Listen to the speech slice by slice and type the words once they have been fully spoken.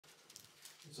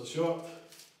It's a short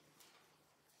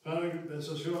paragraph, it's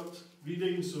a short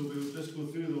reading, so we'll just go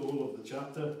through the whole of the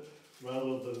chapter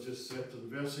rather than just certain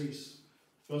verses.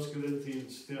 1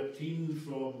 Corinthians 13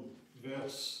 from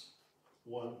verse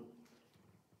 1.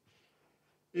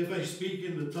 If I speak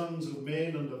in the tongues of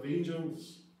men and of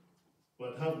angels,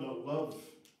 but have not love,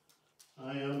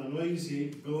 I am a noisy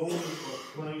gong or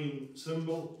clanging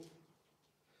cymbal.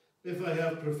 If I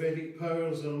have prophetic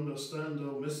powers and understand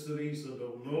all mysteries and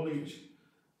all knowledge,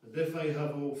 and if I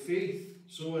have all faith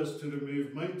so as to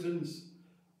remove mountains,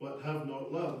 but have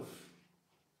not love,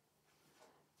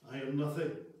 I am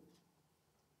nothing.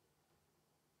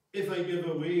 If I give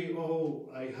away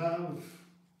all I have,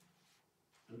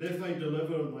 and if I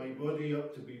deliver my body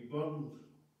up to be burned,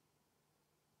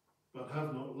 but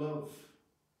have not love,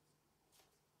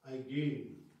 I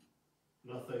gain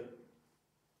nothing.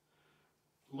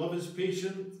 Love is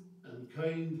patient and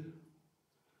kind.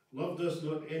 Love does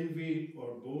not envy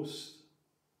or boast.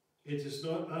 It is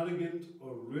not arrogant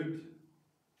or rude.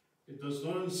 It does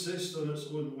not insist on its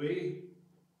own way.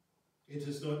 It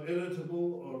is not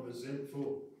irritable or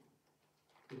resentful.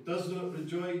 It does not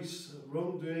rejoice at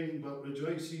wrongdoing, but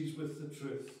rejoices with the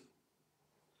truth.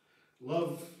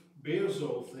 Love bears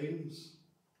all things,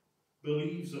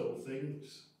 believes all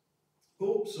things,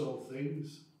 hopes all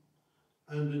things,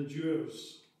 and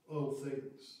endures all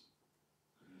things.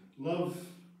 Love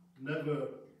never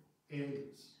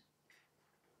ends.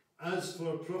 As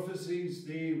for prophecies,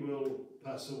 they will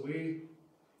pass away.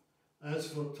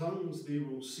 As for tongues, they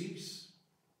will cease.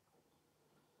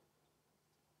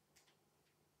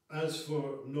 As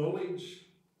for knowledge,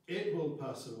 it will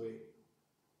pass away.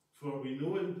 For we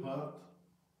know in part,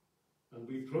 and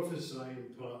we prophesy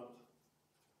in part.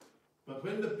 But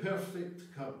when the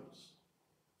perfect comes,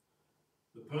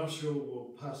 the partial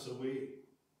will pass away.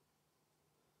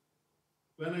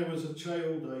 When I was a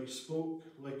child, I spoke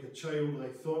like a child, I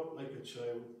thought like a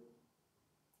child.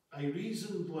 I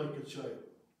reasoned like a child.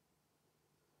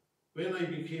 When I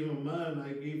became a man,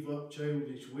 I gave up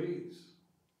childish ways.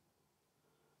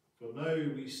 For now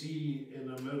we see in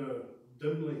a mirror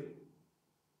dimly,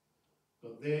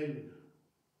 but then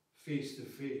face to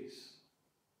face.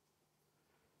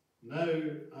 Now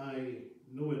I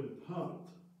know in part,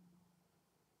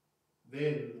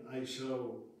 then I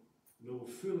shall know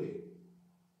fully,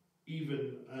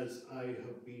 even as I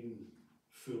have been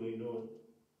fully known.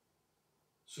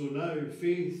 So now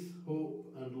faith,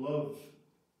 hope, and love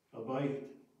abide,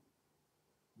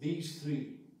 these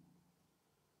three,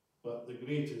 but the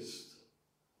greatest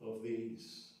of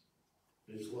these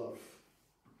is love.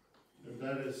 And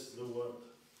that is the word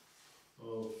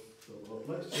of the Lord.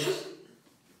 Let's just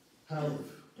have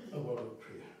a word of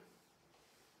prayer.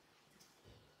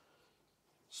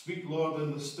 Speak, Lord,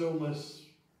 in the stillness,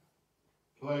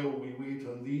 while we wait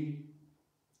on Thee.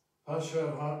 Hush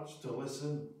our hearts to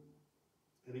listen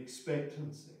in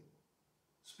expectancy.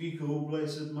 Speak, O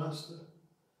blessed Master,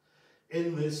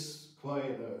 in this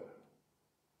quiet hour.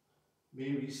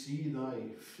 May we see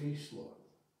Thy face, Lord,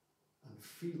 and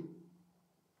feel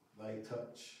Thy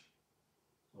touch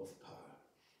of power.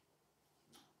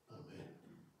 Amen.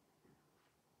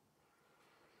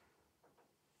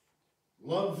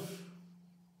 Love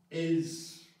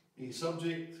is a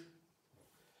subject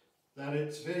that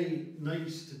it's very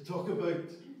nice to talk about,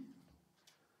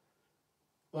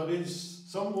 but is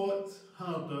somewhat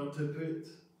harder to put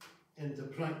into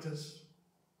practice.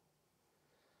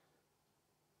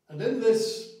 And in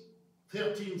this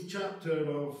 13th chapter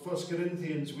of 1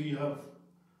 Corinthians, we have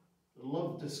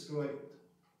love described.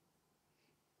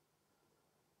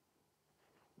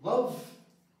 Love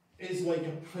is like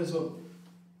a prism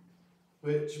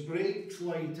which breaks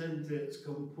light into its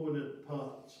component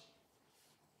parts.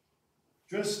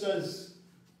 Just as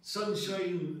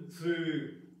sunshine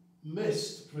through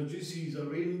mist produces a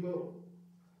rainbow,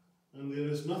 and there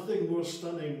is nothing more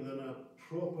stunning than a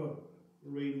proper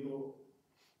rainbow,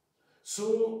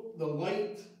 so the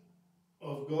light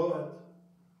of God,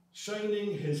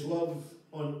 shining His love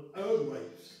on our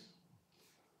lives,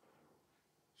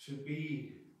 should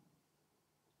be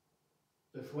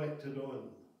reflected on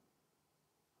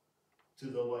to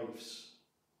the lives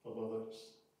of others.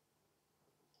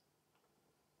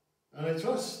 And I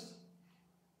trust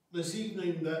this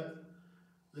evening that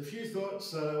the few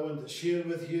thoughts that I want to share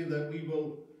with you, that we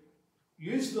will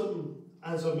use them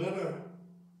as a mirror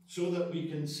so that we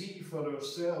can see for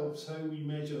ourselves how we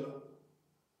measure up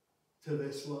to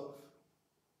this love.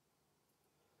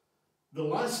 The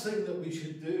last thing that we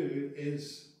should do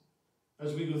is,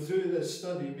 as we go through this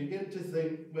study, begin to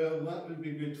think, well, that would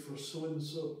be good for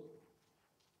so-and-so.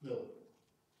 No.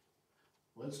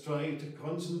 Let's try to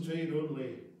concentrate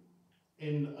only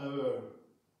in our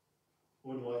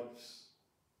own lives.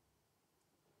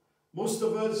 Most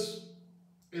of us,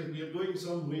 if we are going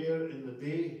somewhere in the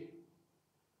day,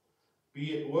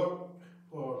 be it work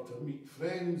or to meet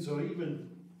friends or even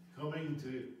coming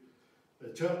to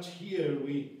the church here,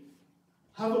 we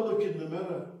have a look in the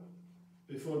mirror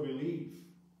before we leave.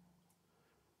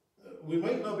 We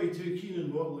might not be too keen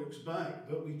on what looks back,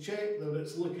 but we check that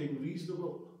it's looking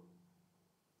reasonable.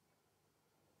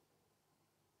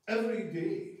 Every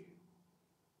day,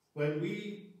 when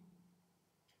we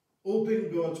open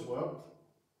God's Word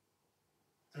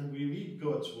and we read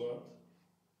God's Word,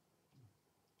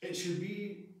 it should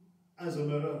be as a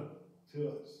mirror to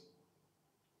us.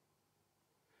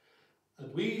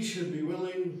 And we should be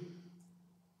willing,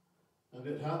 and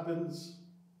it happens,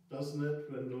 doesn't it,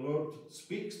 when the Lord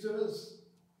speaks to us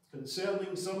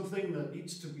concerning something that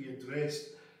needs to be addressed,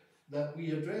 that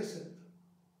we address it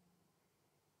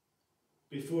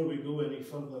before we go any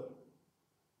further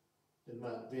in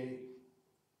that day.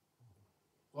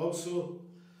 Also,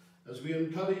 as we are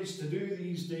encouraged to do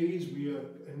these days, we are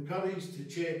encouraged to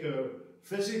check our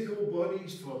physical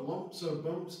bodies for lumps or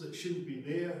bumps that shouldn't be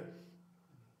there.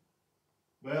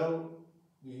 Well,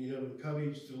 we are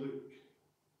encouraged to look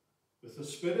with a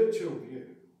spiritual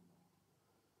view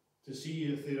to see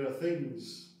if there are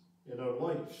things in our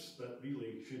lives that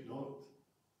really should not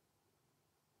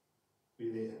be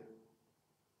there.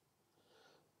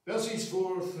 Verses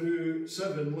 4 through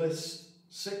 7 list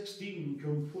 16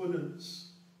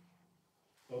 components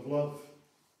of love.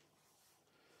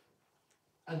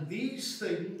 And these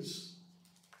things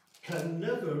can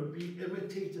never be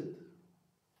imitated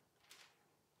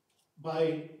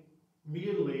by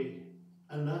merely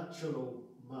a natural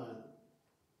man.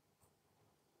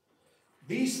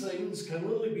 These things can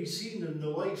only be seen in the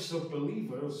lives of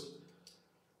believers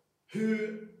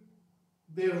who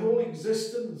their whole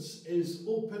existence is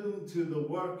open to the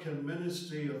work and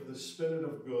ministry of the Spirit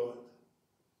of God.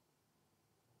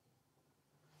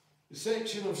 The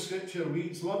section of Scripture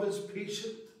reads, "Love is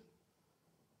patient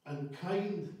and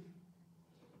kind.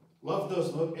 Love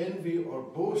does not envy or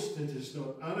boast. It is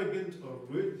not arrogant or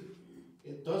rude.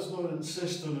 It does not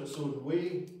insist on its own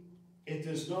way. It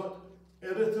is not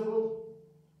irritable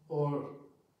or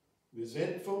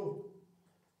resentful.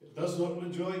 It does not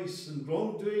rejoice in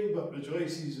wrongdoing, but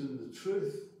rejoices in the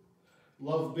truth.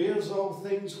 Love bears all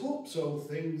things, hopes all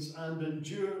things, and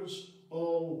endures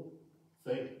all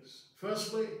things."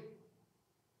 Firstly,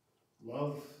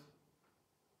 love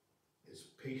is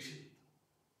patient.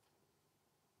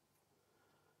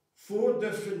 4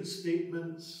 different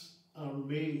statements are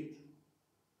made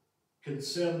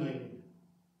concerning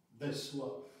this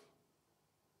love.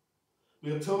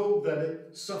 We are told that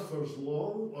it suffers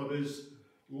long or is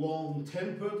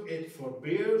long-tempered, it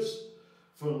forbears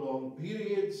for long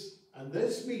periods, and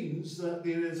this means that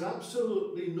there is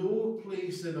absolutely no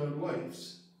place in our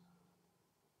lives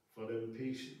for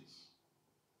impatience.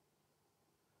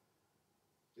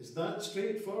 Is that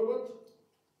straightforward?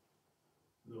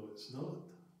 No, it's not.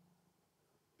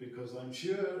 Because I'm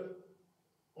sure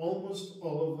almost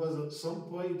all of us at some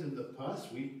point in the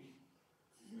past week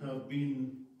have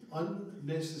been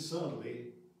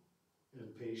unnecessarily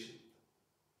impatient.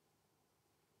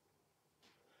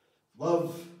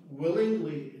 Love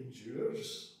willingly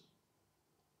endures.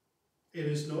 It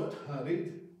is not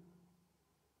hurried,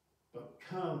 but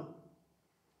calm.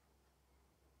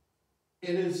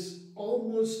 It is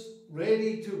almost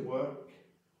ready to work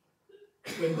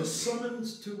when the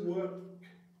summons to work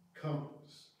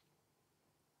comes.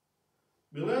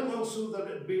 We learn also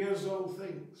that it bears all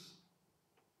things.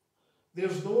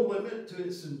 There's no limit to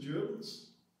its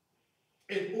endurance.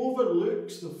 It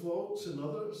overlooks the faults in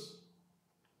others,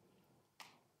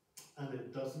 and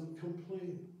it doesn't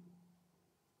complain.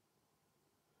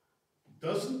 It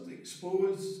doesn't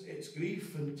expose its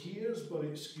grief and tears, but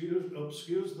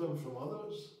obscures them from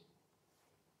others.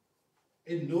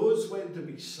 It knows when to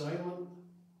be silent.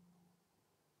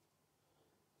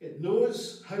 It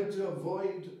knows how to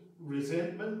avoid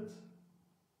resentment.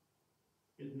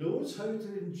 It knows how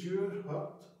to endure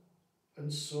hurt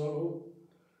and sorrow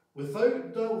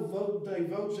without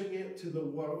divulging it to the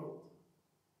world.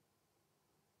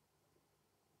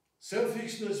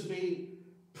 Selfishness may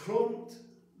prompt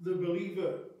the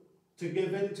believer to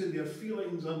give in to their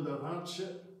feelings under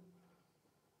hardship,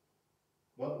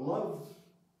 but love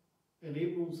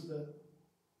enables them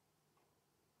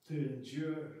to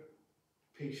endure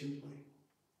patiently.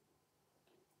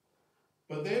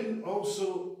 But then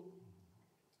also,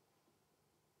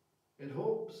 it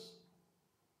hopes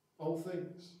all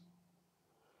things.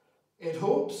 It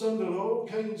hopes under all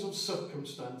kinds of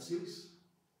circumstances.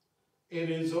 It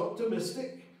is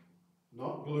optimistic,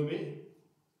 not gloomy.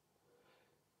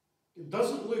 It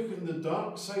doesn't look on the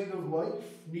dark side of life,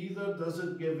 neither does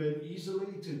it give in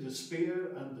easily to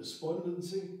despair and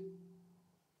despondency.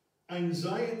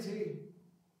 Anxiety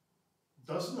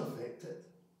doesn't affect it.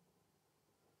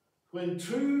 When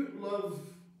true love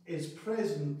is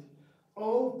present,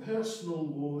 all personal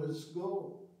woes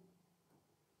go.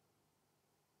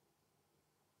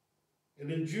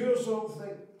 It endures all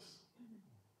things.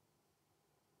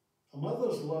 A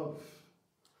mother's love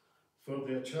for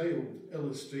their child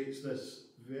illustrates this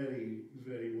very,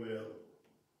 very well.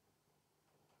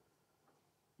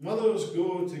 Mothers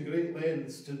go to great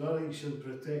lengths to nourish and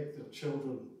protect their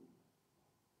children.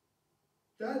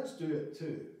 Dads do it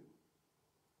too.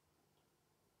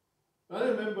 I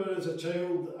remember as a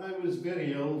child, I was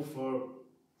very ill for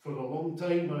a long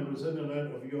time. I was in and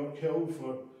out of York Hill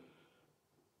for a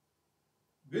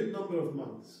good number of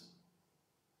months.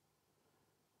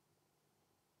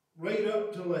 Right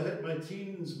up till I hit my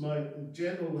teens, my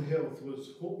general health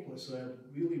was hopeless. I had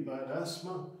really bad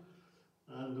asthma,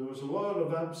 and there was a lot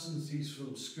of absences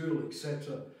from school,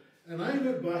 etc. And I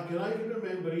look back and I can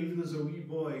remember, even as a wee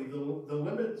boy, the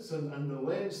limits and the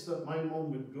lengths that my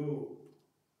mum would go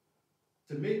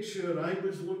to make sure I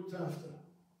was looked after.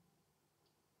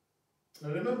 I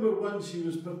remember once she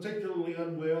was particularly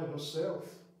unwell herself,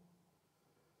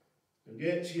 and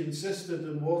yet she insisted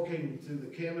on walking to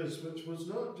the chemist, which was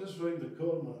not just round the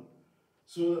corner,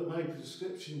 so that my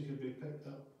prescription could be picked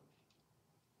up.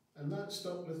 And that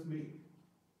stuck with me.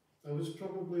 I was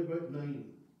probably about 9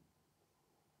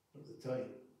 at the time.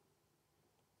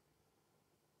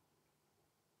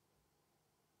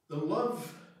 The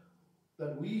love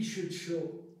that we should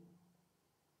show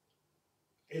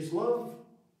is love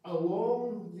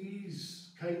along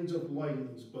these kinds of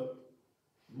lines, but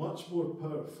much more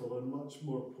powerful and much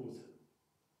more potent.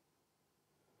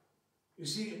 You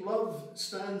see, love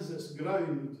stands its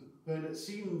ground when it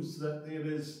seems that there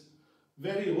is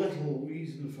very little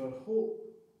reason for hope.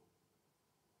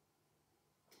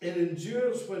 It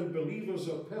endures when believers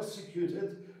are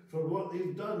persecuted for what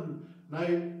they've done. Now,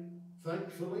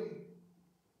 thankfully,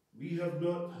 we have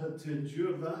not had to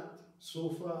endure that so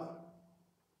far.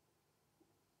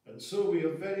 And so we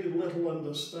have very little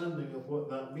understanding of what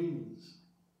that means.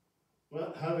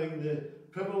 But having the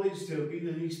privilege to have been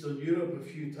in Eastern Europe a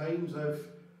few times, I've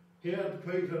heard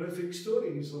quite horrific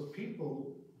stories of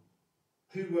people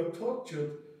who were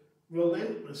tortured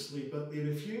relentlessly, but they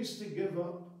refused to give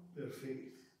up their faith.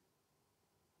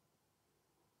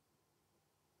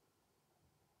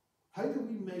 How do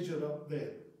we measure up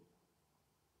then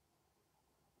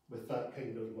with that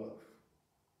kind of love?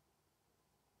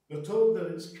 We're told that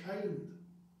it's kind.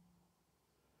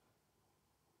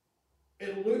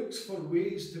 It looks for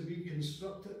ways to be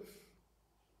constructive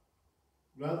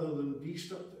rather than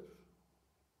destructive.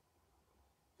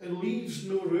 It leaves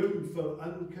no room for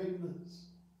unkindness.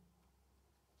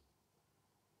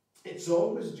 It's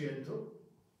always gentle.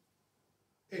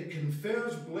 It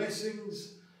confers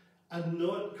blessings and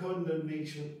not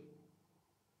condemnation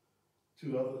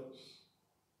to others.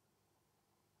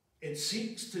 It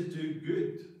seeks to do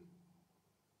good,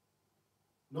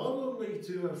 not only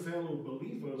to our fellow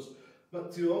believers,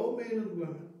 but to all men and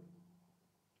women,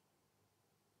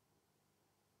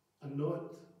 and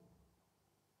not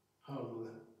harm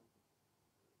them.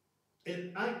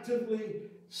 It actively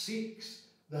seeks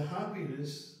the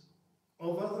happiness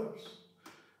of others.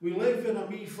 We live in a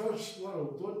me-first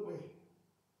world, don't we?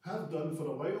 Have done for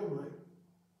a while now.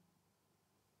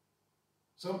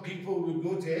 Some people would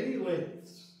go to any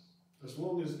lengths as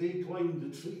long as they climbed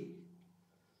the tree.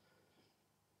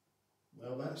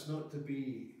 Well, that's not to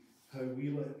be how we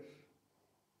live.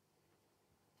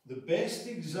 The best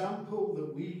example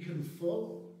that we can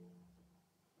follow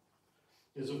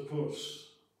is, of course,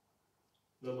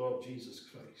 the Lord Jesus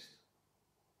Christ.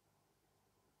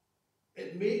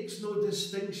 It makes no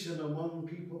distinction among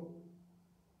people.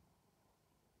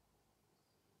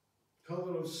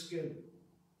 Colour of skin,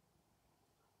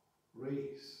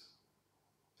 race,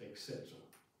 etc.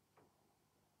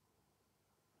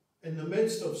 In the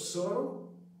midst of sorrow,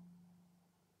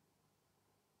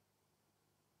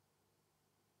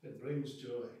 it brings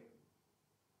joy.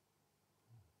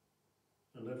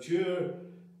 And I'm sure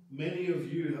many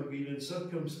of you have been in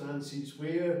circumstances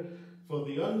where for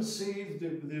the unsaved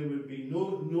there would be no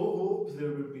hope,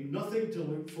 there would be nothing to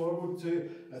look forward to.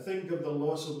 I think of the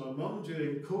loss of my mum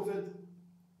during COVID.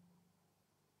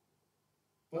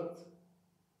 But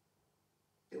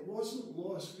it wasn't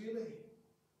lost really,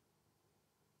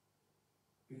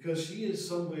 because she is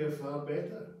somewhere far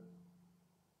better.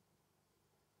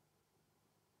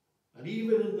 And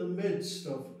even in the midst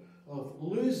of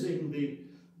losing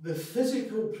the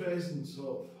physical presence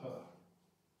of her,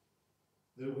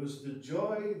 there was the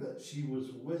joy that she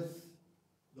was with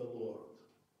the Lord,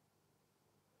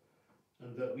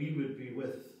 and that we would be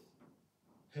with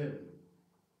him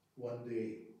one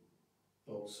day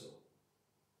also.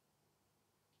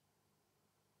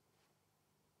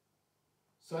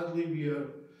 Sadly, we are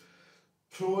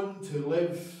prone to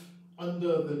live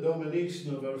under the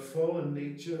domination of our fallen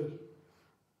nature.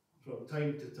 From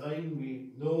time to time,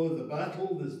 we know the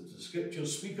battle, the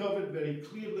scriptures speak of it very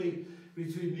clearly,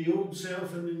 between the old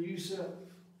self and the new self.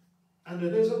 And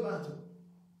it is a battle.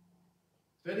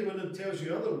 If anyone tells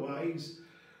you otherwise,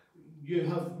 you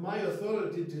have my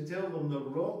authority to tell them they're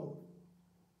wrong,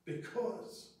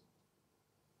 because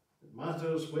it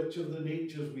matters which of the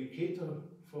natures we cater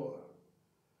for,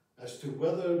 as to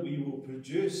whether we will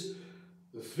produce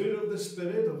the fruit of the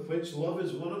Spirit, of which love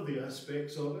is one of the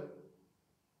aspects of it,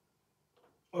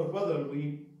 or whether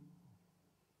we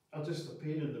are just a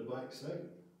pain in the backside.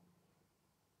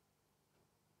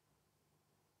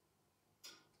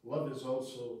 Love is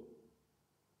also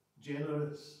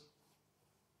generous.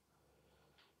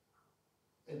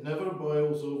 It never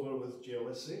boils over with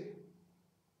jealousy.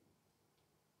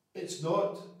 It's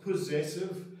not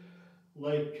possessive,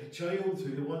 like a child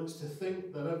who wants to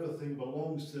think that everything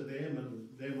belongs to them and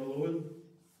them alone.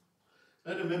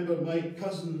 I remember my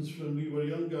cousins, when we were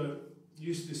younger,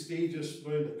 used to stay just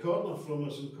round the corner from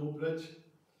us in Coatbridge.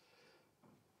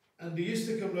 And they used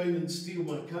to come round and steal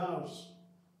my cars.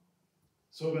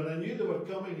 So when I knew they were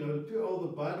coming, I would put all the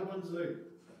bad ones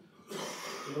out.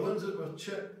 The ones that were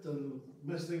chipped and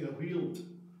missing a wheel.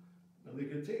 And they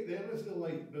could take them if they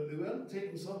liked, but they weren't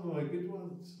taking some of my good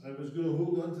ones. I was going to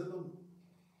hold on to them.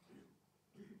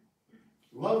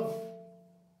 Love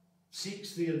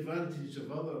seeks the advantage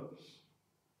of others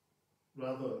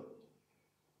rather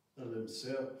than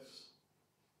themselves.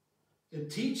 It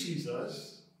teaches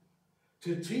us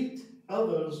to treat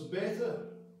others better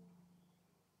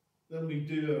than we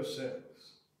do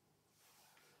ourselves.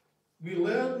 We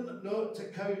learn not to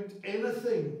count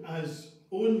anything as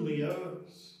only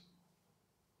ours,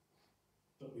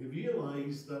 but we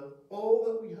realise that all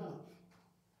that we have,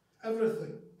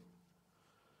 everything,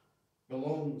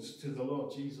 belongs to the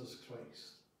Lord Jesus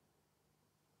Christ.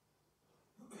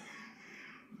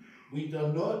 We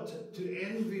are not to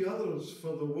envy others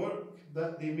for the work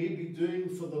that they may be doing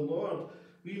for the Lord.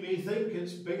 We may think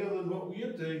it's bigger than what we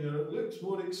are doing, or it looks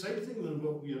more exciting than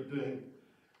what we are doing.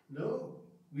 No,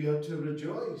 we are to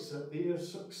rejoice at their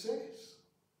success.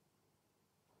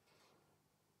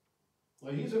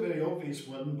 Now, here's a very obvious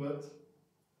one, but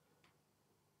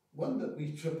one that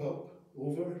we trip up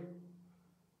over.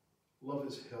 Love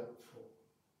is helpful.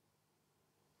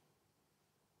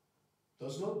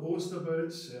 Does not boast about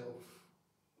itself.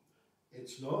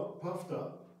 It's not puffed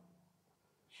up.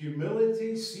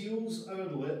 Humility seals our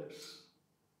lips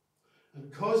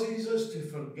and causes us to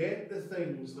forget the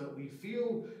things that we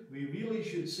feel we really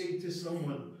should say to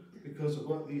someone because of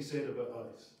what they said about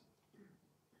us.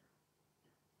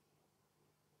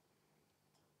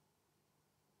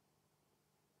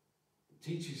 It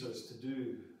teaches us to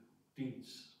do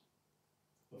deeds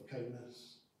of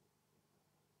kindness.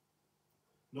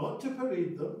 Not to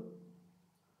parade them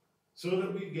so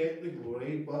that we get the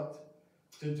glory, but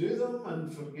to do them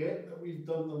and forget that we've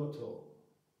done them at all.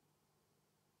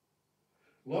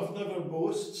 Love never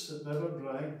boasts, it never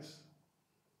brags,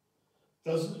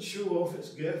 doesn't show off its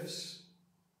gifts,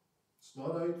 it's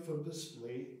not out for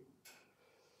display,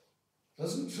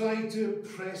 doesn't try to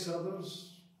impress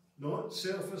others, not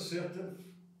self-assertive,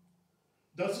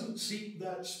 doesn't seek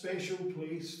that special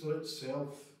place for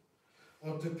itself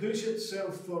or to push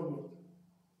itself forward.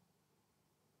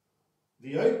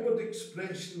 The outward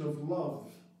expression of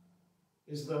love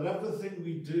is that everything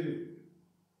we do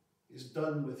is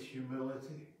done with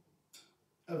humility.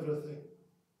 Everything.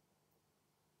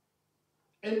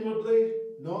 Inwardly,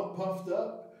 not puffed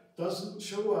up, doesn't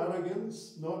show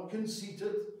arrogance, not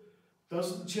conceited,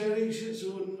 doesn't cherish its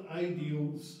own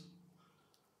ideals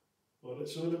or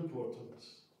its own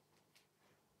importance.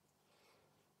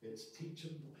 It's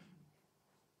teachable.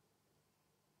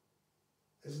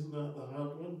 Isn't that the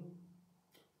hard one?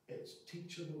 It's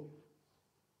teachable.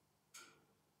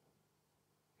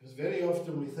 Because very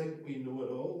often we think we know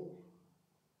it all.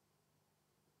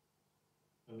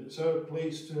 And it's our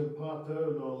place to impart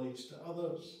our knowledge to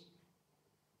others,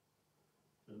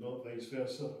 and not vice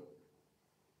versa.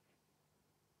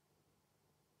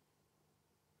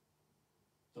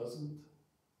 Doesn't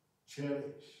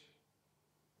cherish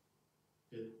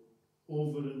it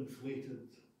overinflated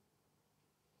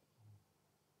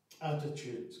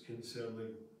attitudes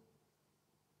concerning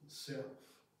self.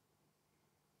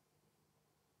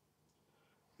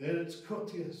 Then it's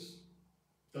courteous,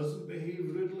 doesn't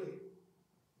behave rudely.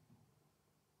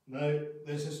 Now,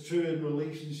 this is true in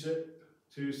relationship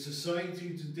to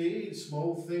society today,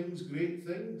 small things, great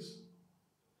things.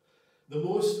 The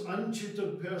most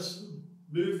untutored person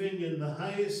moving in the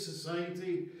highest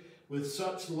society with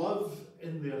such love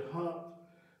in their heart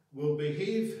will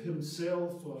behave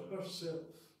himself or herself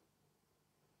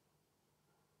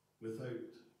without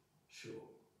show.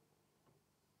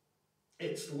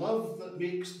 It's love that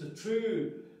makes the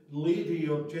true lady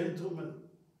or gentleman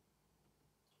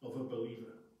of a believer.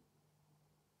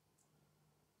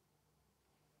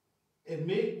 It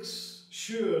makes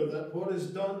sure that what is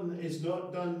done is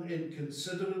not done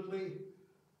inconsiderately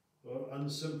or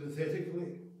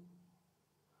unsympathetically.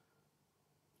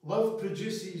 Love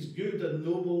produces good and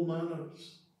noble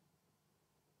manners,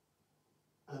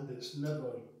 and it's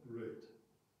never rude.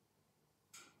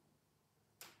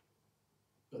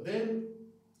 But then,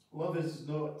 love is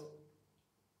not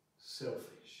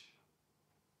selfish.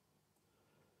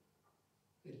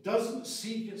 It doesn't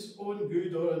seek its own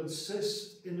good or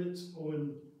insist in its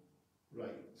own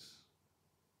rights.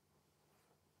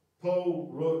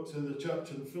 Paul wrote to the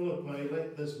church in Philippi,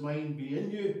 "Let this mind be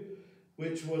in you,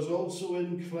 which was also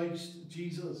in Christ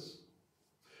Jesus."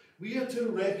 We are to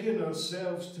reckon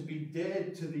ourselves to be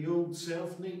dead to the old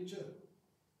self-nature,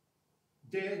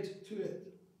 dead to it.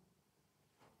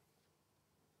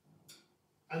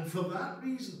 And for that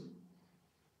reason,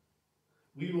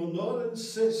 we will not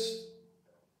insist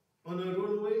on our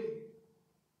own way.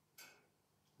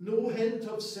 No hint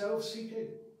of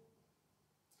self-seeking,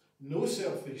 no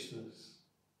selfishness.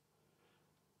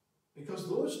 Because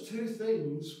those two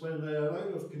things, when they are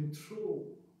out of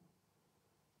control,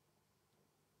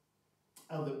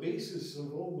 are the basis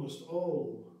of almost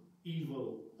all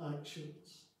evil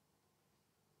actions.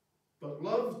 But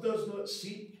love does not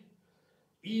seek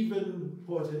even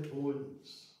what it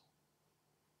owns.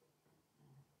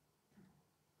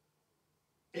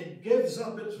 It gives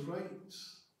up its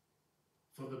rights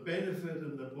for the benefit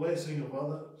and the blessing of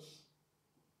others.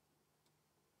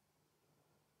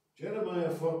 Jeremiah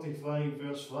 45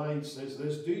 verse 5 says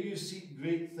this, "Do you seek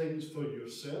great things for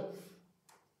yourself?"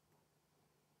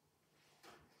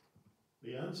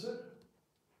 The answer?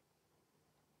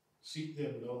 Seek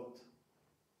them not.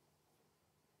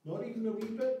 Not even a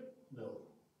wee bit? No,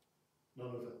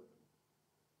 none of it.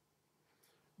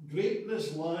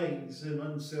 Greatness lies in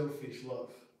unselfish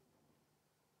love.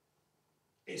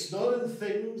 It's not in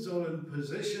things or in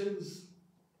positions.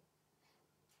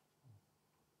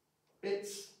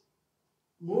 It's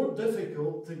more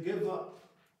difficult to give up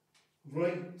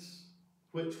rights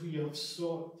which we have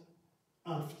sought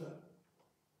after,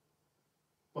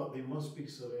 but they must be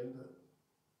surrendered.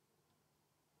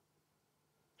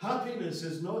 Happiness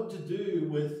is not to do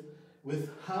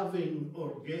with having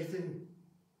or getting,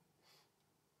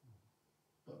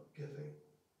 but giving.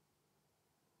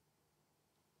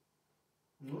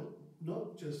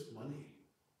 Not just money.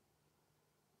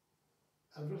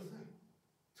 Everything.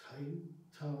 Time,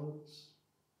 talents,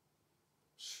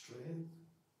 strength.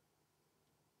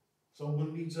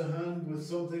 Someone needs a hand with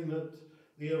something that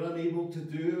they are unable to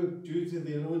do due to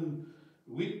their own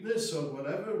weakness or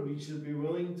whatever. We should be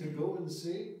willing to go and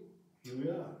say, "Here we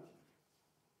are,"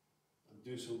 and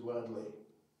do so gladly.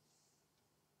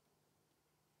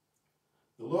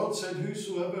 The Lord said,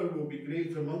 "Whosoever will be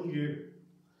great among you,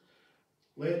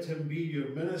 let him be your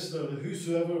minister, and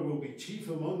whosoever will be chief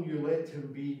among you, let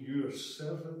him be your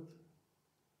servant."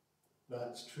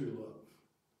 That's true love.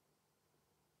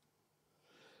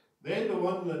 Then the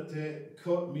one that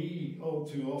caught me all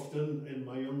too often in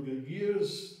my younger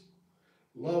years,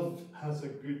 love has a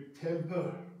good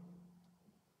temper.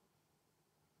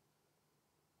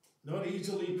 Not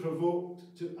easily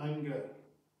provoked to anger.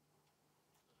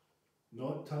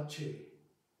 Not touchy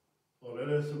or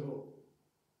irritable.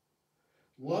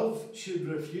 Love should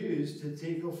refuse to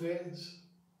take offence.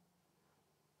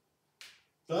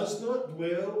 Does not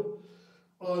dwell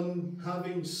on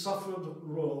having suffered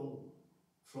wrong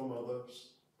from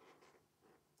others.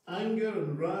 Anger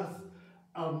and wrath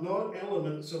are not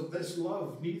elements of this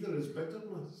love, neither is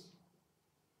bitterness.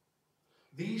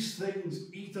 These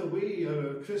things eat away at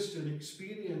our Christian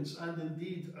experience and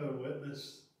indeed our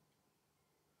witness.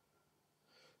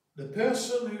 The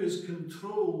person who is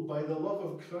controlled by the love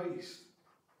of Christ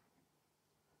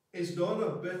is not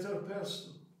a bitter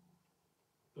person,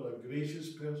 but a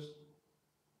gracious person.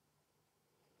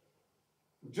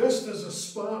 Just as a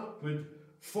spark would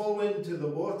fall into the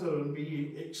water and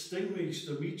be extinguished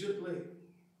immediately,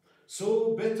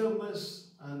 so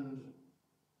bitterness and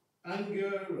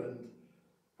anger and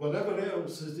whatever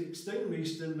else is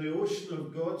extinguished in the ocean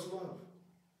of God's love.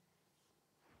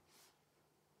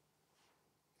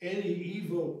 Any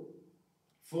evil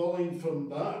falling from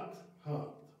that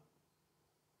heart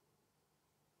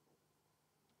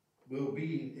will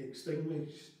be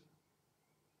extinguished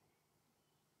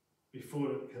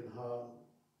before it can harm.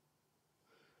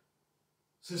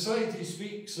 Society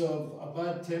speaks of a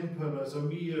bad temper as a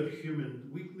mere human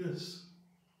weakness.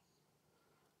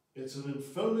 It's an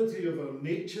infirmity of our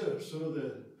nature, so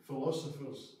the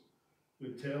philosophers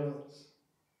would tell us.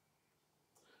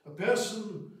 A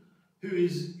person who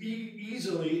is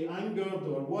easily angered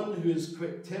or one who is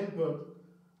quick-tempered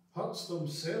hurts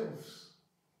themselves.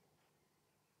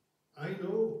 I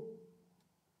know.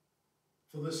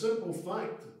 For the simple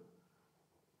fact,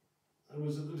 I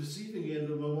was at the receiving end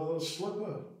of my mother's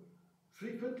slipper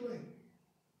frequently.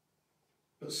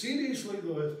 But seriously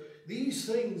though, if these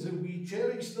things, if we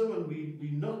cherish them and we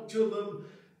nurture them,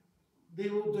 they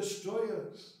will destroy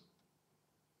us.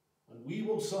 And we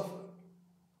will suffer.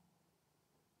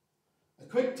 A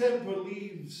quick temper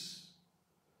leaves,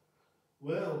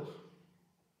 well,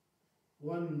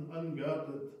 one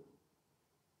unguarded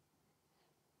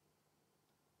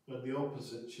when the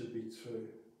opposite should be true.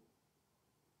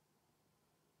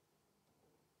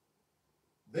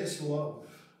 This love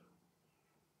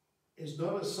is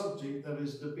not a subject that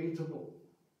is debatable.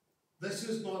 This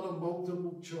is not a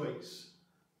multiple choice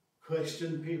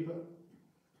question paper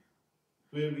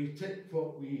where we tick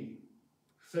what we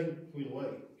think we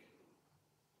like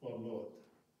or not.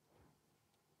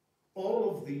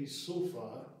 All of these so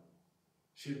far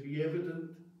should be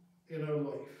evident in our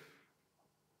life.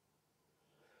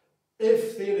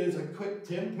 If there is a quick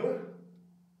temper,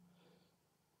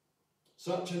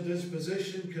 such a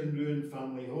disposition can ruin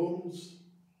family homes,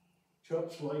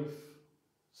 church life,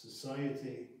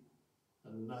 society,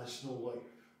 and national life.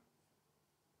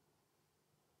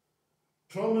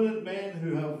 Prominent men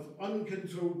who have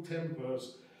uncontrolled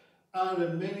tempers are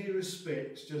in many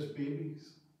respects just babies.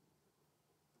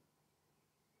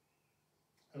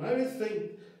 And I would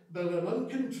think that an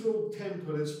uncontrolled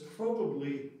temper is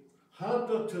probably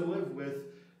harder to live with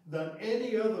than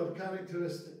any other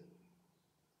characteristic,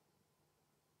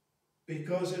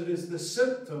 because it is the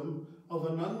symptom of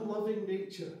an unloving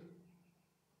nature.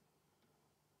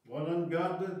 One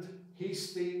unguarded,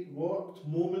 hasty, warped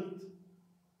moment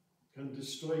can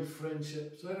destroy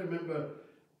friendships. I remember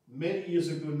many years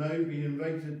ago now being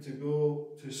invited to go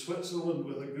to Switzerland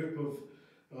with a group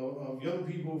of young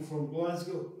people from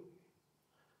Glasgow.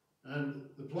 And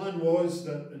the plan was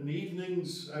that in the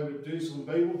evenings I would do some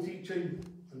Bible teaching,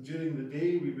 and during the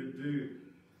day we would do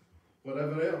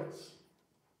whatever else.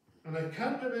 And I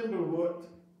can't remember what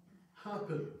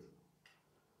happened,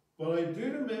 but I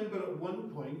do remember at one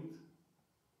point,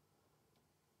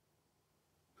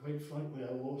 quite frankly,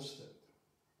 I lost it.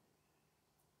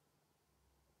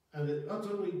 And it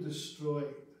utterly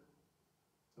destroyed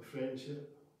a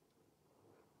friendship.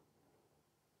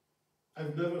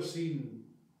 I've never seen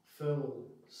Phil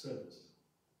since.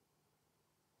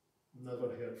 Never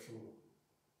heard from him.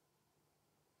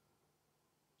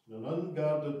 In an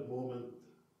unguarded moment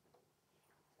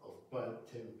of bad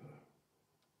temper.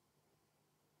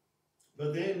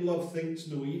 But then love thinks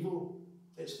no evil.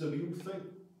 It's the real thing.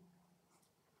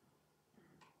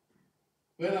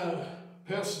 When a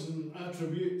person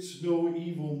attributes no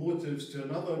evil motives to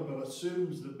another but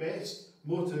assumes the best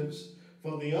motives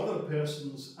for the other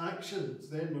person's actions,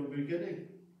 then we're beginning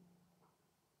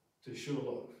to show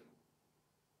love.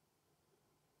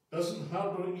 Doesn't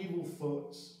harbour evil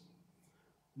thoughts.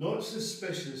 Not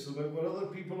suspicious about what other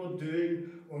people are doing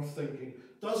or thinking.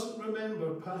 Doesn't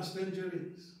remember past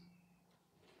injuries.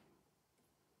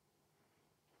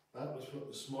 That was what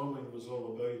this morning was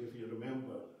all about, if you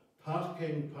remember.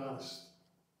 Parking past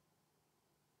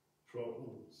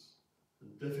problems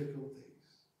and difficulties.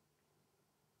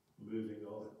 Moving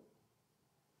on.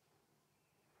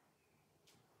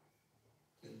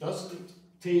 It doesn't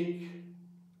take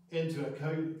into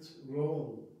account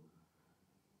wrong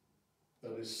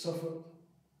that is suffered,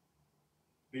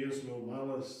 bears no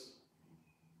malice,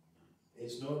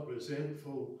 is not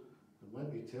resentful, and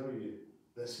let me tell you,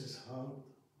 this is hard.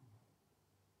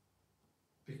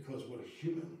 Because we're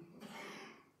human,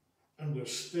 and we're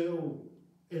still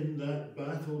in that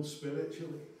battle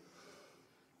spiritually.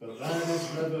 But that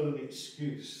is never an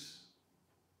excuse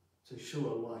to show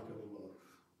a lack of love.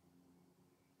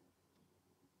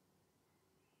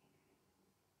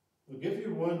 I'll give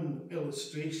you one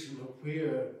illustration of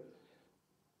where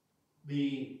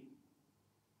the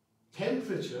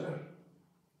temperature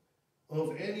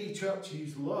of any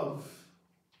church's love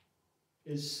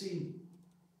is seen.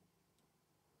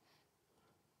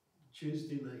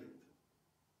 Tuesday night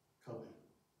coming.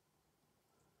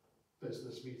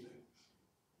 Business meetings.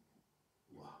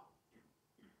 Wow.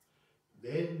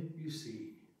 Then you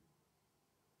see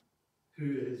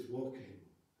who is walking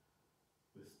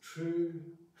with true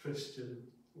Christian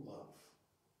love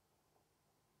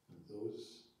and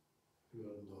those who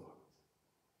are not.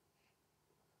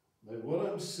 Now what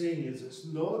I'm saying is it's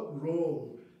not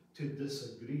wrong to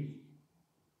disagree.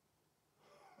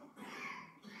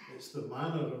 It's the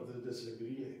manner of the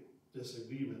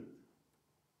disagreement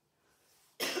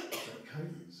that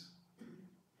counts.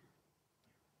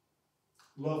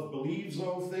 Love believes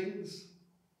all things.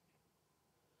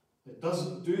 It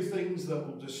doesn't do things that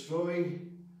will destroy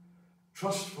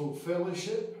trustful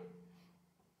fellowship.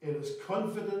 It has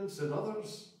confidence in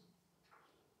others.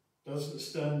 Doesn't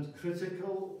stand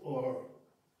critical or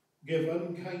give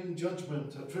unkind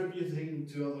judgment attributing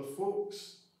to other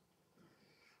folks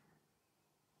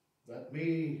that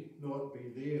may not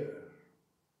be there.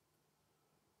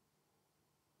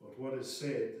 But what is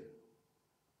said,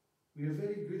 we are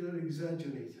very good at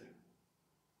exaggerating.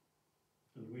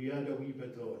 And we add a wee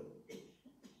bit on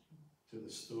to the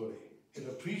story. It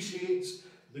appreciates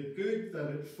the good that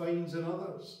it finds in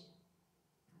others.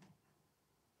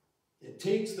 It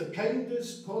takes the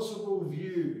kindest possible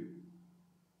view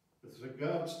with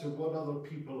regards to what other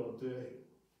people are doing.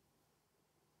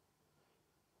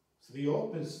 It's the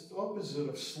opposite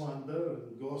of slander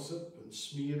and gossip and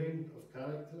smearing of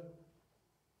character.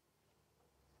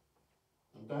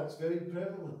 And that's very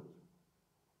prevalent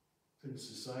in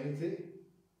society,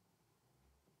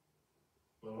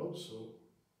 but also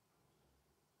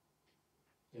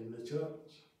in the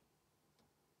church.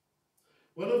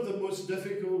 One of the most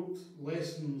difficult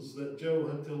lessons that Jill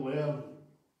had to learn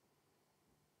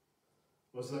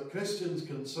was that Christians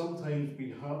can sometimes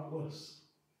be heartless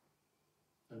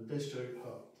and dish out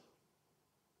hurt.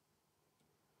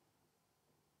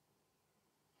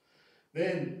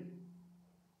 Then,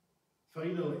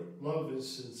 finally, love is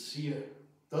sincere,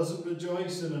 doesn't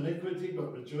rejoice in iniquity,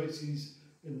 but rejoices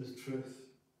in the truth.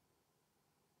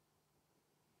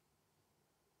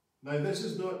 Now, this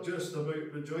is not just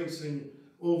about rejoicing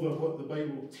over what the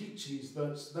Bible teaches,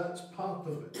 that's part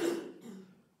of it.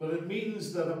 But it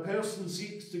means that a person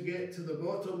seeks to get to the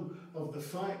bottom of the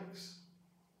facts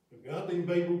regarding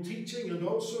Bible teaching and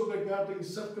also regarding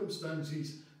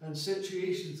circumstances and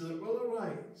situations that will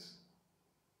arise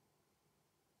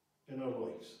in our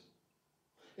lives.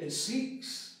 It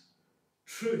seeks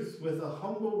truth with a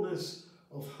humbleness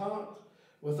of heart,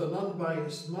 with an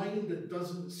unbiased mind. It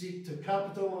doesn't seek to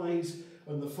capitalise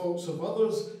on the faults of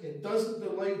others. It doesn't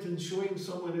delight in showing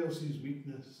someone else's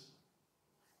weakness.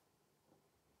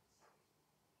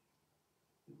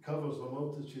 It covers a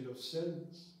multitude of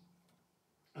sins.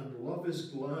 And love is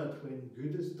glad when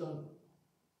good is done.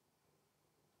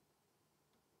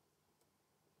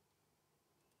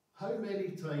 How many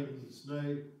times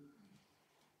now,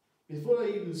 before I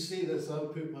even say this, I'll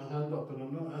put my hand up, and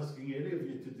I'm not asking any of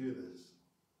you to do this.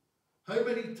 How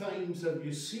many times have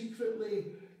you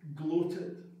secretly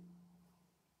gloated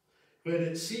when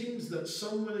it seems that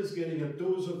someone is getting a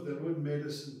dose of their own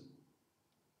medicine?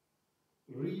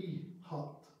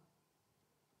 Re-hurt.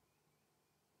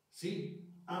 See,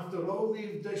 after all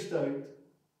they've dished out,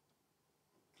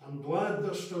 I'm glad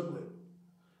they're struggling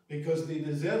because they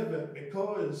deserve it,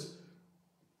 because,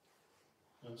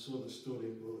 and so the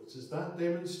story goes. Is that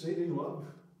demonstrating love?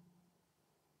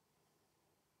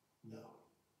 No.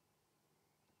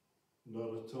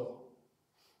 Not at all.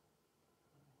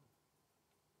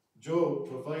 Job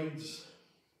provides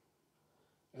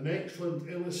an excellent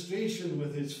illustration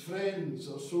with his friends,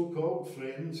 or so-called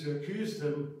friends, who accused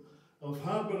him of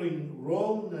harbouring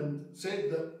wrong and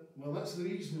said that, well, that's the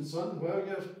reason, son, why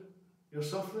you're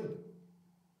suffering.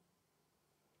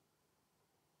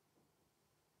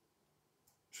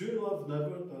 True love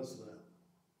never does that.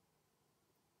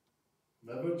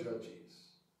 Never judges.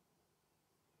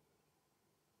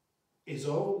 Is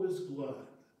always glad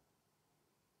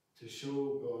to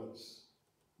show God's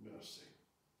mercy.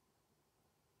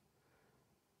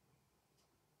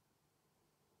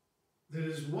 There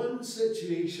is one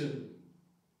situation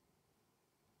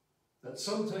that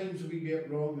sometimes we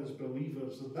get wrong as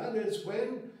believers, and that is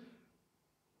when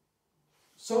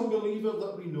some believer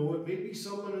that we know, it may be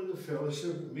someone in the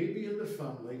fellowship, it may be in the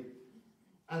family,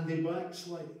 and they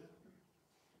backslide.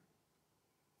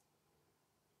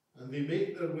 And they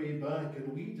make their way back,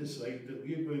 and we decide that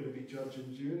we're going to be judge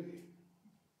and jury.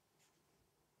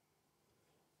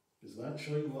 Is that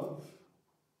showing love?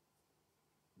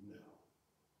 No.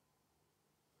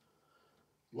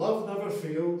 Love never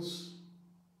fails.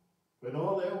 When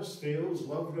all else fails,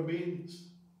 love remains.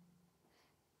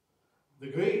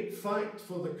 The great fact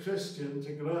for the Christian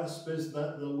to grasp is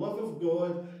that the love of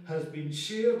God has been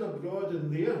shared abroad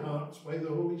in their hearts by the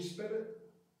Holy Spirit.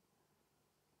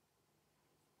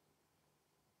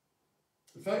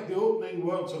 In fact, the opening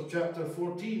words of chapter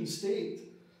 14 state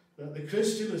that the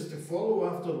Christian is to follow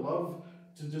after love,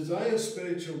 to desire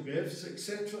spiritual gifts,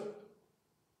 etc.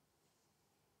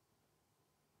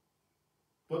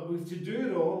 But we've to do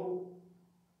it all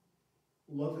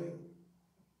loving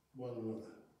one another.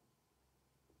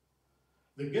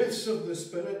 The gifts of the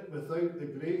Spirit without the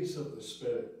grace of the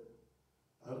Spirit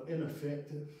are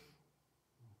ineffective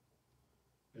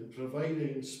in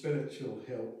providing spiritual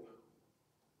help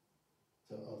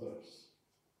to others.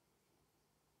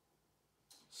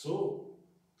 So,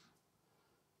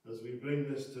 as we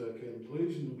bring this to a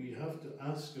conclusion, we have to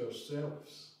ask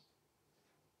ourselves,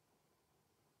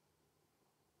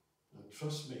 and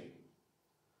trust me,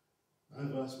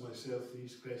 I've asked myself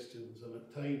these questions, and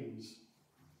at times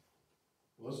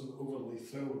wasn't overly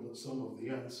thrilled at some of the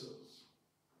answers.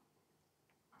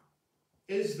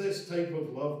 Is this type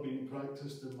of love being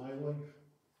practiced in my life?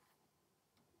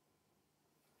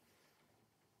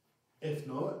 If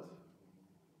not,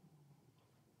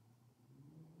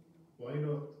 why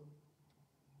not?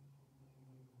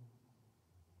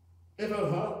 If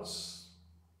our hearts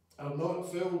are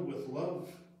not filled with love,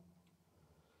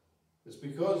 it's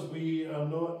because we are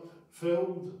not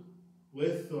filled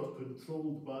with or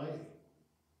controlled by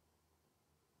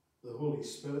the Holy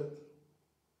Spirit.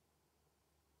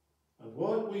 And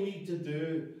what we need to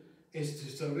do is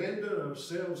to surrender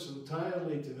ourselves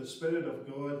entirely to the Spirit of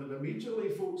God. And immediately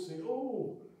folks say,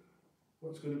 oh,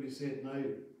 what's going to be said now?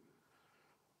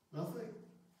 Nothing.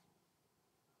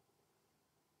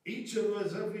 Each of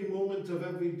us, every moment of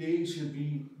every day, should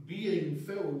be being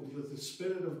filled with the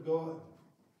Spirit of God.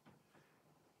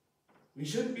 We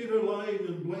shouldn't be relying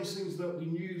on blessings that we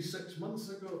knew 6 months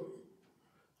ago.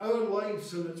 Our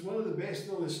lives, and it's one of the best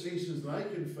illustrations that I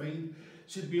can find,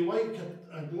 should be like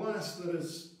a glass that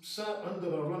is sat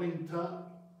under a running tap.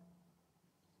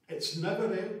 It's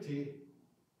never empty,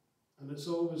 and it's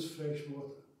always fresh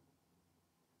water.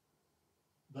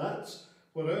 That's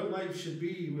what our life should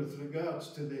be with regards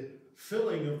to the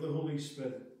filling of the Holy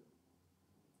Spirit.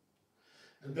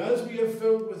 And as we are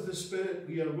filled with the Spirit,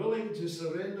 we are willing to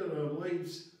surrender our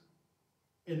lives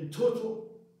in total.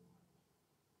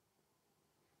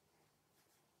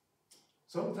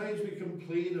 Sometimes we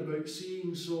complain about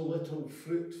seeing so little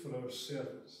fruit for our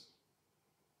service.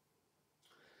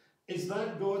 Is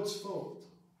that God's fault?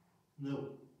 No.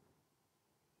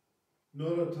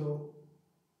 Not at all.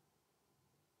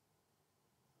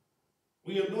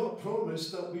 We are not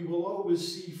promised that we will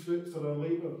always see fruit for our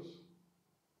labours.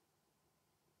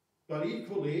 But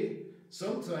equally,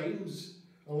 sometimes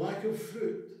a lack of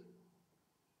fruit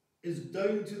is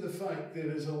down to the fact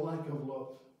there is a lack of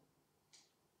love.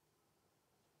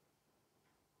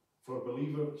 For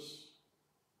believers,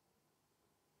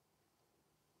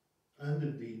 and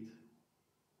indeed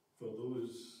for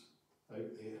those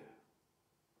out there.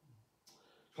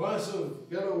 Class of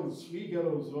girls, wee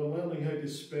girls, were learning how to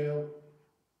spell,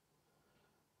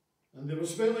 and they were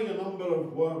spelling a number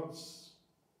of words.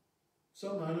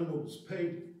 Some animals,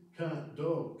 pig, cat,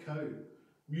 dog, cow,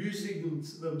 musing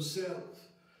themselves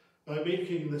by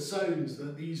making the sounds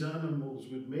that these animals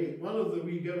would make. One of the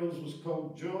wee girls was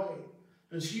called Joy,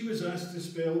 and she was asked to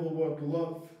spell the word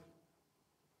love.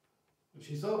 And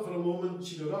she thought for a moment,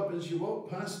 she got up and she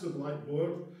walked past the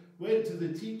blackboard, went to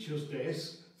the teacher's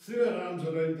desk, threw her arms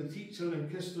around the teacher and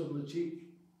kissed her on the cheek.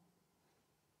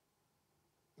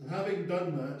 And having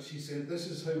done that, she said, "This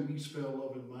is how we spell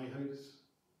love in my house."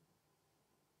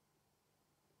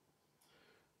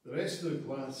 The rest of the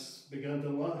class began to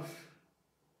laugh,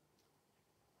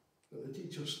 but the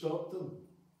teacher stopped them.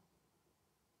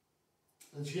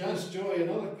 And she asked Joy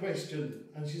another question,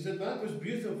 and she said, "That was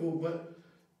beautiful, but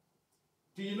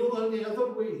do you know any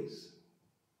other ways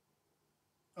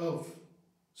of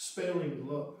spelling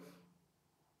love?"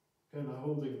 Kind of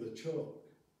holding the chalk.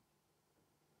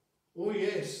 "Oh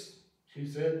yes," she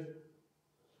said.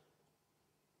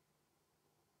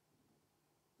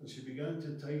 And she began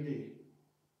to tidy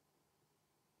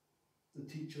the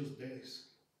teacher's desk.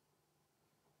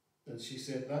 And she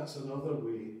said, "That's another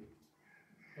way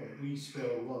that we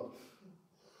spell love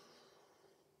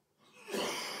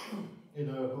in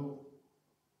our home."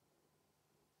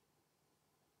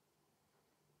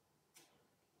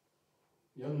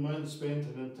 The young man spent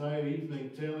an entire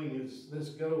evening telling this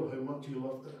girl how much he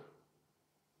loved her.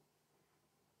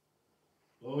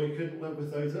 Oh, he couldn't live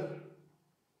without her.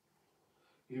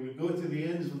 He would go to the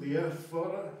ends of the earth for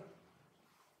her.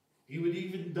 He would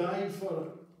even die for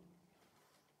it.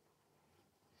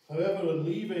 However, on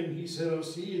leaving, he said, I'll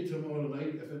see you tomorrow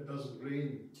night if it doesn't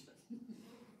rain.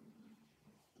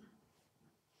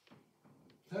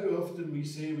 How often we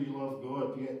say we love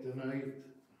God, yet deny it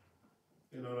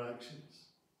in our actions.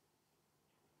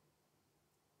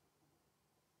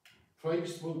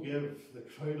 Christ will give the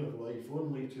crown of life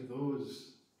only to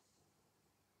those,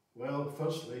 well,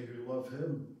 firstly, who love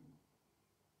him,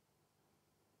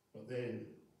 but then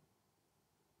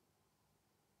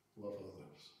love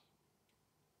others.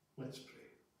 Let's pray.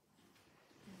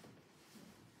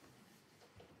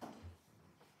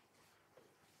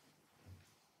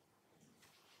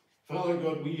 Father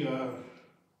God, we are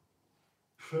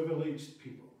privileged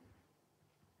people.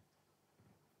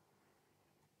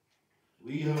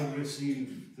 We have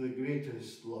received the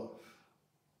greatest love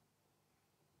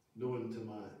known to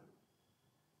man.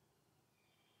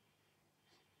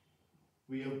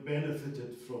 We have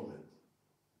benefited from it.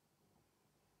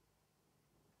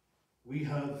 We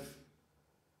have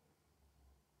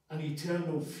an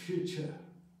eternal future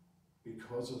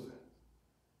because of it.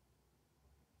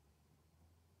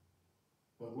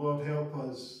 But Lord, help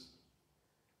us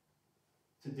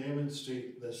to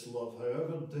demonstrate this love,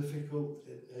 however difficult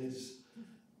it is,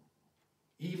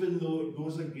 even though it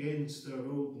goes against our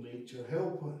old nature.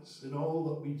 Help us in all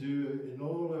that we do, in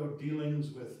all our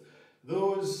dealings with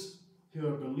those who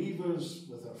are believers,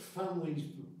 with our families,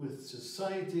 with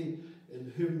society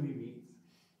in whom we meet.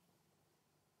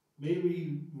 May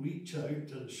we reach out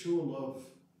and show love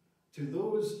to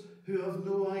those who have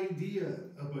no idea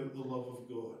about the love of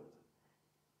God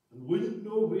and wouldn't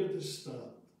know where to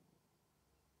start.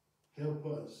 Help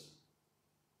us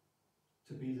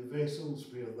to be the vessels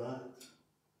where that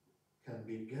can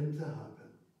begin to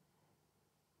happen.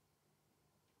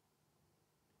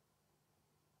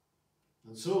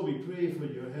 And so we pray for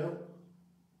your help.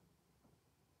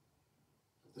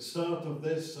 At the start of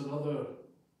this, another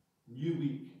new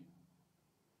week,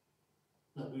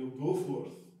 that we'll go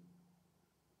forth,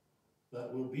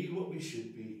 that will be what we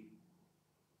should be.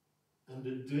 And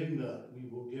in doing that, we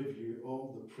will give you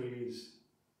all the praise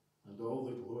and all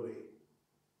the glory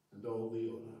and all the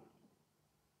honour.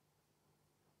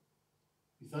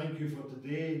 We thank you for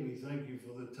today. We thank you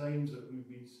for the times that we've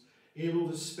been able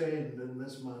to spend in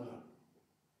this manner.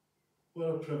 What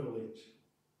a privilege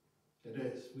it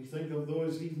is. We think of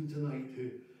those even tonight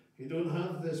who don't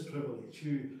have this privilege,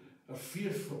 who are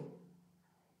fearful.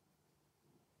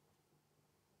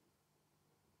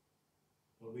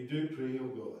 But we do pray, O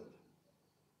God,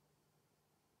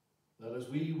 that as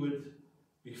we would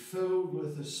be filled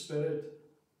with the Spirit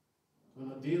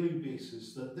on a daily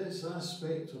basis, that this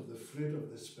aspect of the fruit of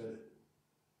the Spirit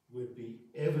would be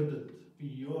evident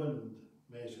beyond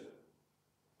measure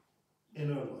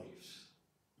in our lives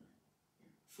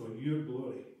for your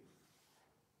glory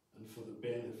and for the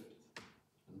benefit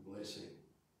and blessing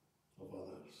of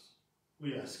others.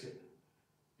 We ask it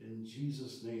in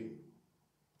Jesus' name.